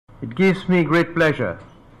It gives me great pleasure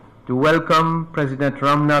to welcome President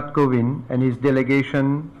Ram Nath Kovind and his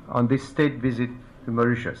delegation on this state visit to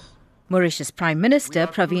Mauritius. Mauritius Prime Minister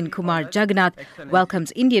Praveen Kumar Jagannath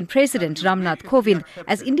welcomes Indian President Ram Nath Kovind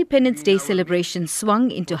as Independence Day celebrations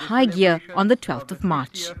swung into high gear on the 12th of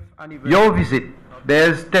March. Your visit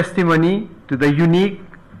bears testimony to the unique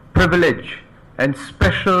privilege and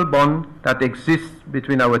special bond that exists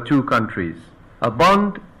between our two countries. A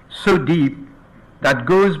bond so deep that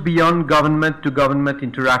goes beyond government-to-government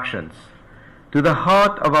interactions, to the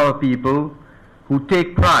heart of our people who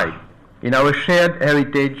take pride in our shared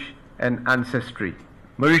heritage and ancestry.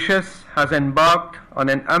 Mauritius has embarked on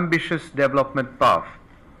an ambitious development path.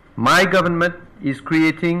 My government is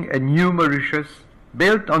creating a new Mauritius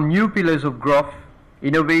built on new pillars of growth,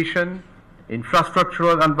 innovation,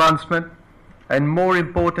 infrastructural advancement, and more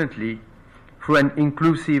importantly, through an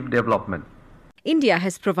inclusive development. India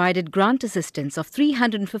has provided grant assistance of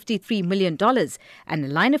 $353 million and a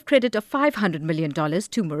line of credit of $500 million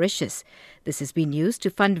to Mauritius. This has been used to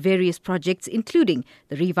fund various projects including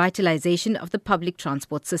the revitalization of the public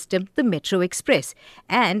transport system, the Metro Express,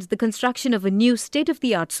 and the construction of a new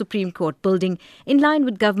state-of-the-art Supreme Court building in line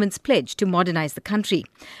with government's pledge to modernize the country.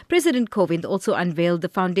 President Kovind also unveiled the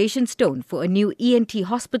foundation stone for a new ENT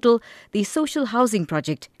hospital, the social housing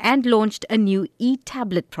project, and launched a new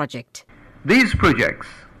e-tablet project. These projects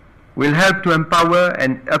will help to empower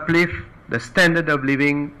and uplift the standard of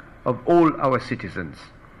living of all our citizens.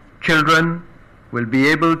 Children will be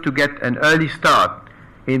able to get an early start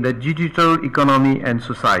in the digital economy and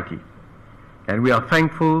society. And we are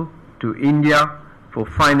thankful to India for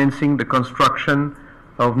financing the construction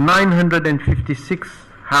of 956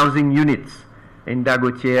 housing units in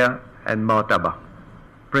Dagotier and Martaba.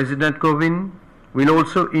 President Kovind will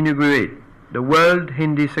also inaugurate the World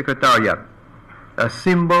Hindi Secretariat, a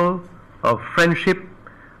symbol of friendship,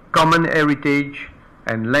 common heritage,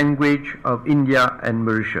 and language of India and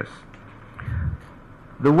Mauritius.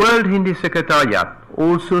 The World Hindi Secretariat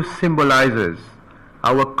also symbolizes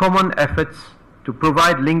our common efforts to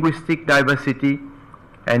provide linguistic diversity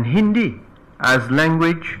and Hindi as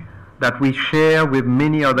language that we share with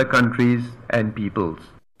many other countries and peoples.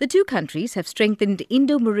 The two countries have strengthened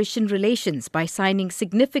Indo-Mauritian relations by signing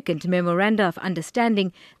significant memoranda of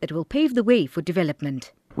understanding that will pave the way for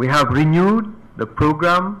development. We have renewed the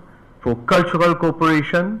program for cultural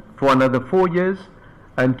cooperation for another 4 years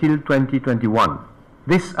until 2021.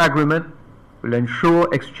 This agreement will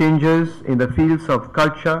ensure exchanges in the fields of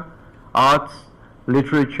culture, arts,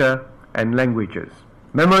 literature, and languages.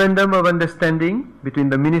 Memorandum of Understanding between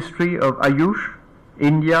the Ministry of Ayush,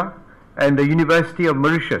 India, and the University of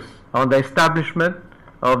Mauritius on the establishment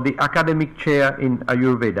of the academic chair in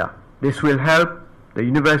Ayurveda. This will help the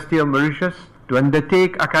University of Mauritius to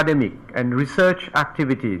undertake academic and research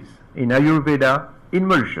activities in Ayurveda in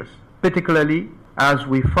Mauritius, particularly as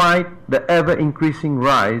we fight the ever-increasing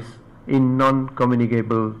rise in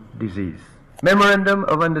non-communicable disease. Memorandum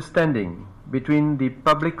of Understanding between the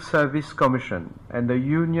Public Service Commission and the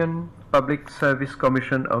Union Public Service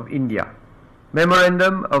Commission of India.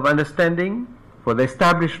 Memorandum of Understanding for the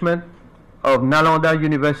establishment of Nalanda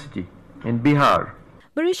University in Bihar.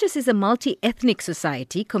 Mauritius is a multi-ethnic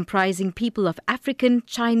society comprising people of African,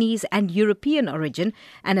 Chinese and European origin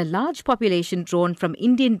and a large population drawn from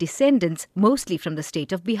Indian descendants, mostly from the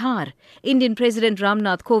state of Bihar. Indian President Ram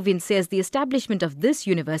Nath Kovind says the establishment of this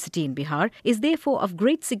university in Bihar is therefore of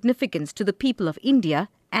great significance to the people of India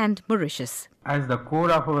and Mauritius. As the core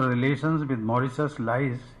of our relations with Mauritius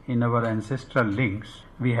lies in our ancestral links,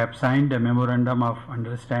 we have signed a Memorandum of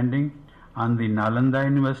Understanding on the Nalanda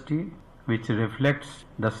University, which reflects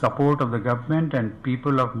the support of the government and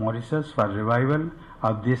people of Mauritius for revival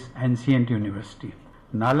of this ancient university.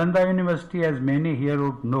 Nalanda University, as many here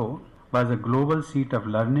would know, was a global seat of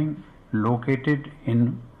learning located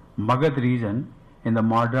in Magad region in the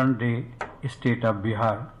modern-day state of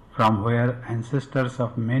Bihar, from where ancestors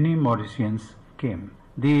of many Mauritians came.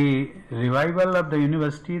 The revival of the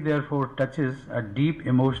university therefore touches a deep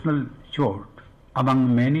emotional chord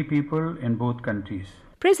among many people in both countries.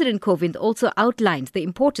 President Kovind also outlined the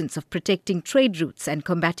importance of protecting trade routes and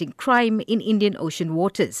combating crime in Indian Ocean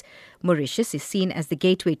waters. Mauritius is seen as the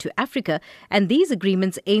gateway to Africa, and these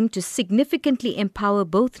agreements aim to significantly empower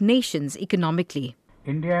both nations economically.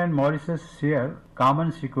 India and Mauritius share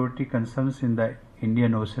common security concerns in the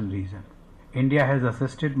Indian Ocean region. India has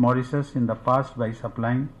assisted Mauritius in the past by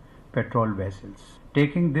supplying petrol vessels.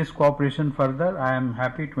 Taking this cooperation further, I am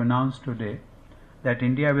happy to announce today that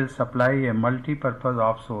India will supply a multi-purpose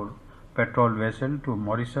offshore petrol vessel to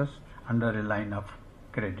Mauritius under a line of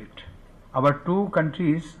credit. Our two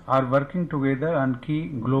countries are working together on key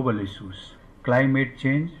global issues. Climate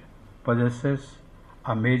change possesses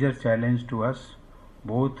a major challenge to us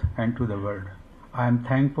both and to the world. I am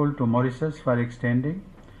thankful to Mauritius for extending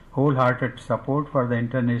wholehearted support for the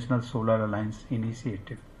International Solar Alliance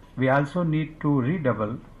initiative. We also need to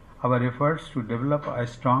redouble our efforts to develop a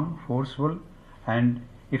strong, forceful and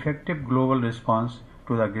effective global response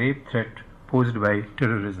to the grave threat posed by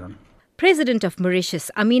terrorism. President of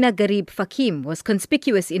Mauritius, Amina Garib Fakim, was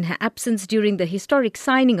conspicuous in her absence during the historic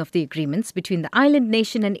signing of the agreements between the island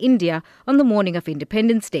nation and India on the morning of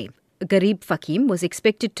Independence Day. Garib Fakim was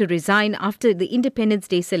expected to resign after the Independence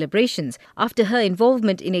Day celebrations after her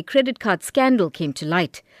involvement in a credit card scandal came to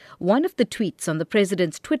light. One of the tweets on the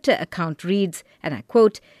president's Twitter account reads, and I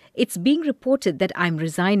quote, "It's being reported that I'm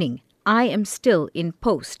resigning. I am still in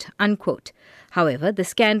post," unquote. However, the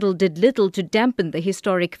scandal did little to dampen the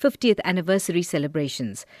historic 50th anniversary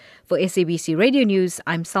celebrations. For SABC Radio News,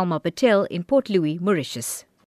 I'm Salma Patel in Port Louis, Mauritius.